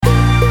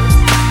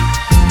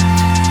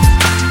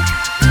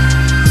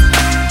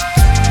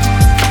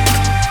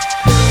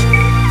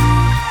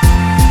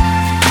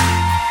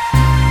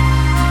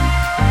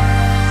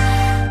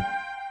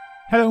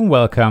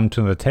welcome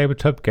to the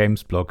Tabletop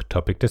Games blog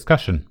topic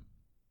discussion.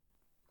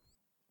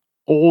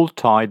 All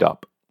tied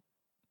up.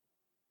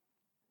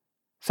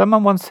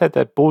 Someone once said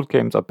that board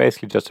games are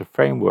basically just a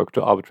framework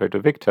to arbitrate a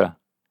victor.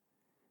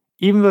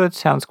 Even though it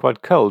sounds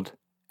quite cold,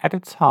 at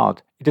its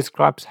heart it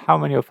describes how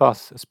many of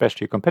us,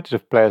 especially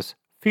competitive players,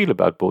 feel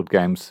about board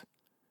games.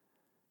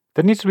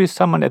 There needs to be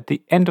someone at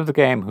the end of the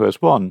game who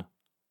has won.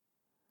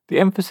 The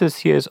emphasis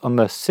here is on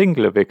the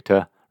singular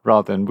victor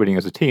rather than winning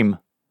as a team.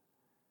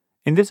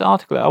 In this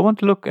article, I want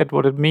to look at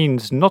what it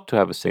means not to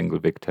have a single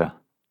victor.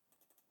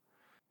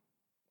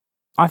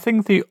 I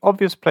think the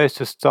obvious place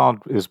to start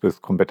is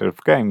with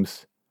competitive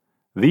games.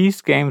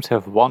 These games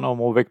have one or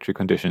more victory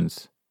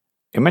conditions.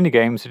 In many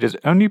games, it is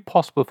only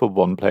possible for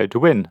one player to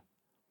win.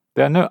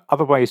 There are no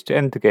other ways to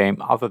end the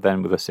game other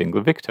than with a single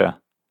victor.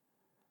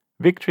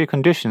 Victory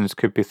conditions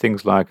could be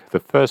things like the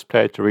first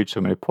player to reach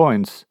so many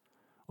points,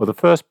 or the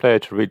first player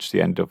to reach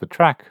the end of a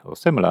track, or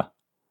similar.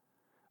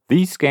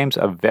 These games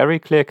are very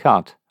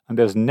clear-cut, and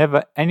there's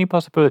never any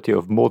possibility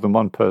of more than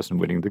one person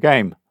winning the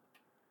game.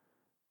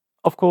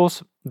 Of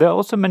course, there are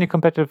also many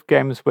competitive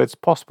games where it's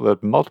possible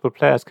that multiple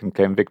players can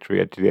claim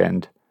victory at the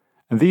end,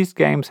 and these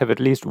games have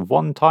at least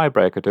one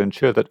tiebreaker to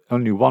ensure that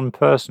only one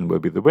person will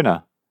be the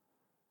winner.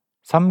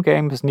 Some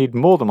games need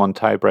more than one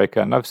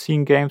tiebreaker, and I've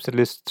seen games that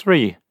list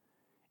 3.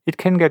 It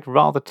can get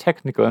rather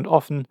technical, and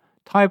often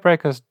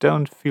tiebreakers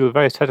don't feel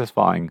very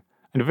satisfying,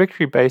 and a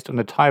victory based on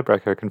a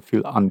tiebreaker can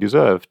feel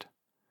undeserved.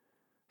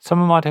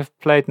 Someone might have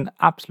played an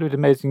absolute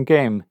amazing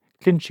game,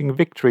 clinching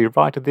victory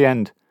right at the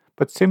end,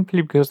 but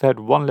simply because they had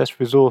one less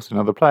resource than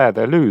another player,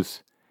 they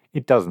lose.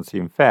 It doesn't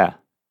seem fair.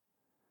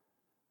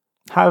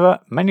 However,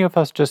 many of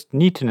us just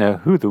need to know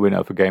who the winner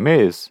of a game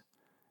is.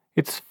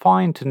 It's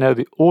fine to know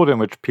the order in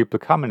which people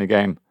come in a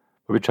game,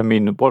 by which I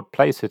mean what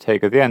place they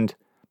take at the end,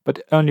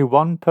 but only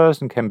one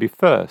person can be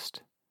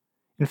first.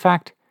 In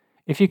fact,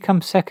 if you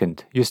come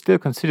second, you're still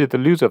considered the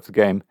loser of the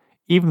game,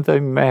 even though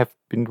you may have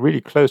been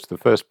really close to the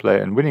first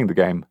player and winning the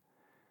game.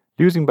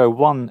 Losing by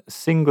one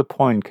single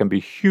point can be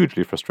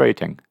hugely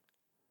frustrating.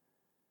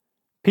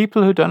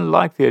 People who don't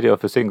like the idea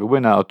of a single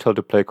winner are told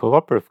to play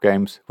cooperative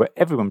games where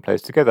everyone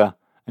plays together,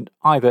 and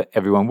either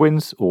everyone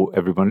wins or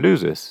everyone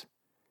loses.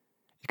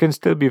 It can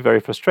still be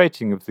very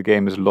frustrating if the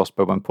game is lost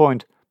by 1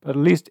 point, but at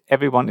least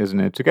everyone is in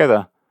it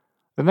together.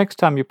 The next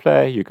time you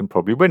play, you can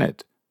probably win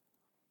it.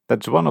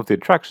 That's one of the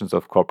attractions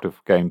of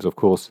cooperative games, of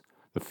course,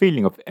 the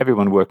feeling of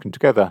everyone working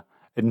together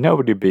and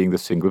nobody being the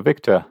single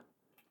victor.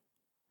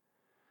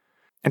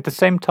 At the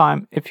same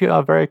time, if you are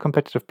a very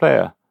competitive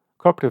player,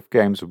 cooperative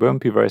games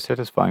won't be very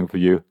satisfying for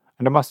you,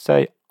 and I must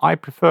say, I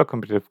prefer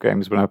competitive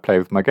games when I play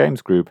with my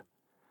games group.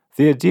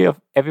 The idea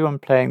of everyone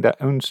playing their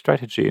own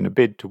strategy in a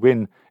bid to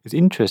win is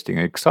interesting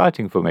and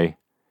exciting for me.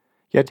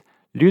 Yet,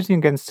 losing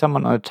against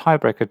someone on a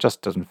tiebreaker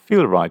just doesn't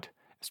feel right,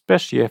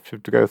 especially if you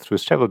have to go through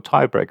several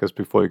tiebreakers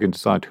before you can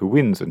decide who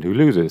wins and who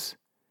loses.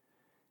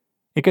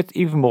 It gets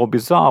even more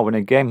bizarre when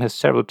a game has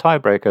several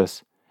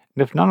tiebreakers,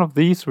 and if none of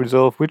these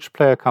resolve which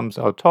player comes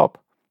out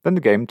top, then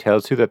the game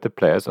tells you that the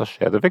players are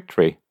shared the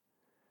victory.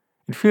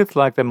 It feels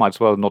like they might as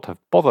well not have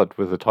bothered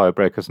with the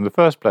tiebreakers in the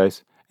first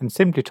place, and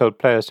simply told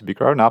players to be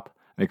grown up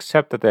and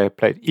accept that they have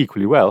played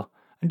equally well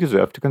and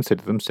deserve to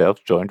consider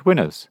themselves joint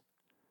winners.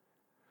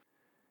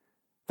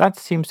 That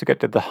seems to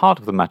get at the heart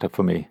of the matter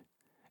for me.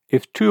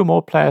 If 2 or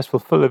more players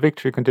fulfill a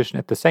victory condition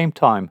at the same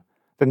time,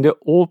 then they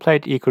all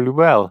played equally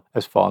well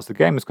as far as the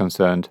game is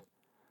concerned.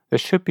 There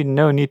should be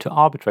no need to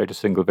arbitrate a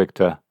single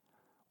victor.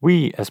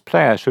 We, as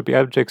players, should be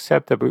able to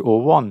accept that we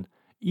all won,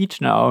 each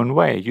in our own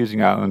way,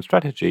 using our own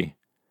strategy.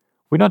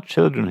 We're not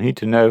children who need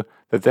to know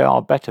that they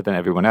are better than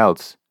everyone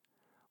else.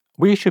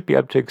 We should be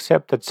able to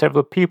accept that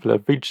several people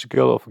have reached the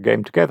goal of a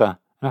game together,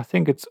 and I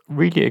think it's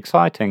really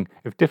exciting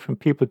if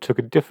different people took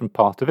a different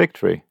path to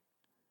victory.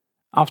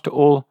 After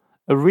all,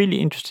 a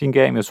really interesting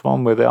game is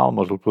one where there are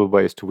multiple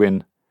ways to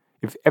win.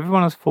 If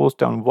everyone is forced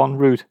down one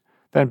route,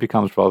 then it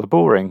becomes rather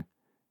boring.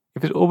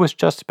 If it's always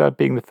just about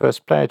being the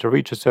first player to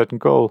reach a certain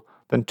goal,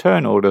 then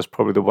turn order is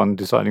probably the one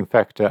deciding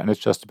factor and it's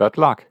just about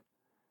luck.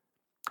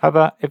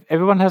 However, if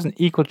everyone has an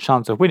equal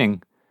chance of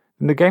winning,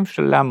 then the game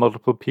should allow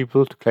multiple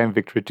people to claim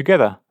victory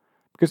together,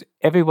 because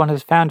everyone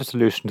has found a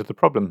solution to the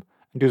problem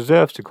and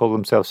deserves to call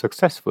themselves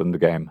successful in the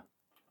game.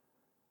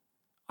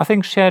 I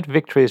think shared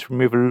victories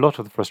remove a lot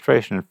of the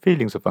frustration and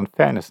feelings of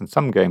unfairness in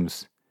some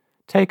games.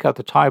 Take out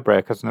the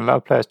tiebreakers and allow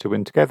players to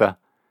win together,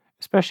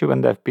 especially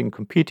when they've been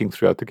competing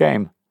throughout the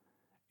game.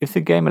 If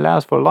the game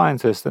allows for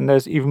alliances, then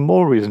there's even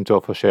more reason to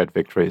offer shared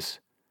victories.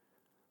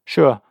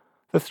 Sure,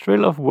 the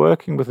thrill of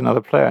working with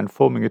another player and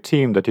forming a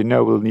team that you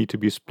know will need to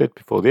be split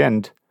before the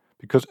end,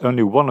 because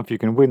only one of you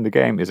can win the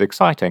game, is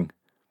exciting.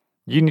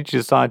 You need to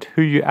decide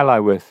who you ally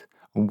with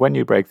and when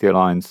you break the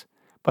alliance,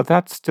 but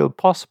that's still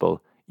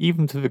possible,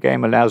 even if the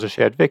game allows a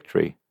shared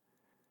victory.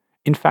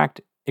 In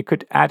fact, it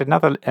could add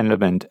another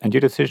element, and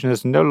your decision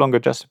is no longer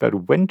just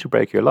about when to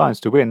break your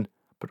alliance to win,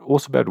 but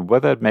also about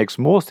whether it makes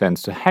more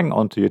sense to hang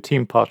on to your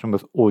team partner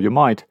with all your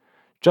might,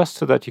 just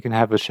so that you can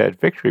have a shared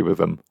victory with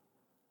them.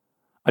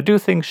 I do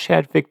think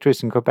shared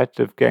victories in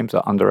competitive games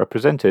are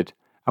underrepresented,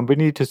 and we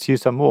need to see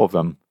some more of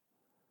them.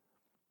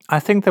 I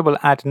think they will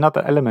add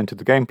another element to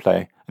the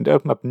gameplay and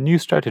open up new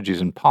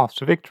strategies and paths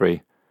to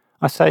victory.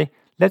 I say,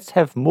 let's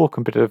have more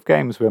competitive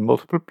games where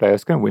multiple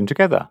players can win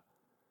together.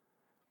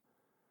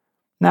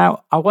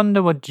 Now, I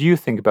wonder what you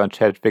think about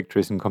shared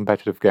victories in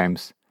competitive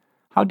games.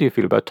 How do you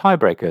feel about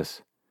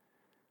tiebreakers?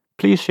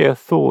 Please share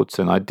thoughts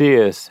and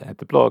ideas at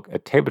the blog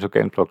at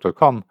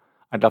tabletopgamesblog.com.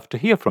 I'd love to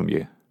hear from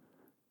you.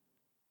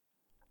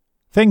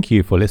 Thank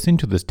you for listening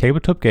to this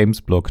Tabletop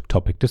Games Blog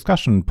topic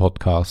discussion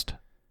podcast.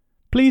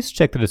 Please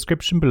check the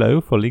description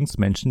below for links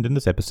mentioned in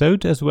this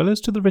episode, as well as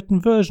to the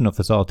written version of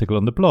this article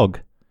on the blog.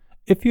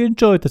 If you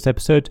enjoyed this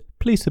episode,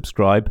 please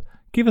subscribe,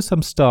 give us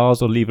some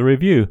stars or leave a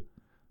review.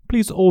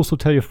 Please also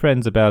tell your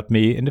friends about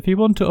me, and if you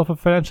want to offer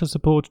financial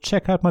support,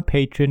 check out my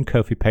Patreon and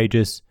Ko-fi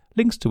pages,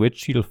 links to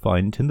which you'll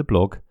find in the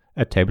blog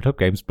at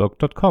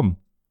tabletopgamesblog.com.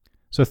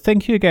 So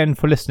thank you again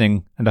for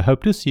listening, and I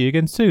hope to see you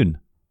again soon.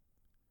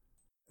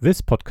 This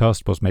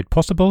podcast was made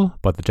possible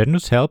by the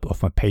generous help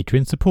of my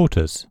Patreon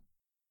supporters.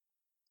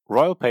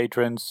 Royal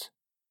Patrons,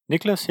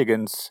 Nicholas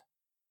Higgins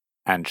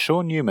and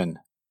Sean Newman.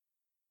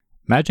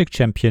 Magic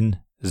Champion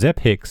Zeb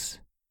Hicks.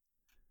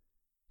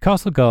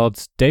 Castle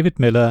Guards David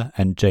Miller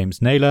and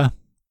James Naylor.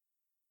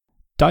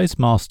 Dice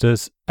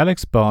Masters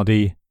Alex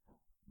Bardi,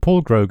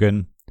 Paul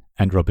Grogan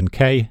and Robin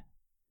Kay.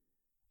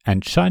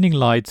 And Shining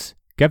Lights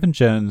Gavin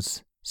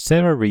Jones,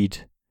 Sarah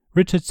Reed,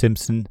 Richard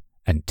Simpson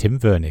and Tim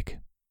Vernick.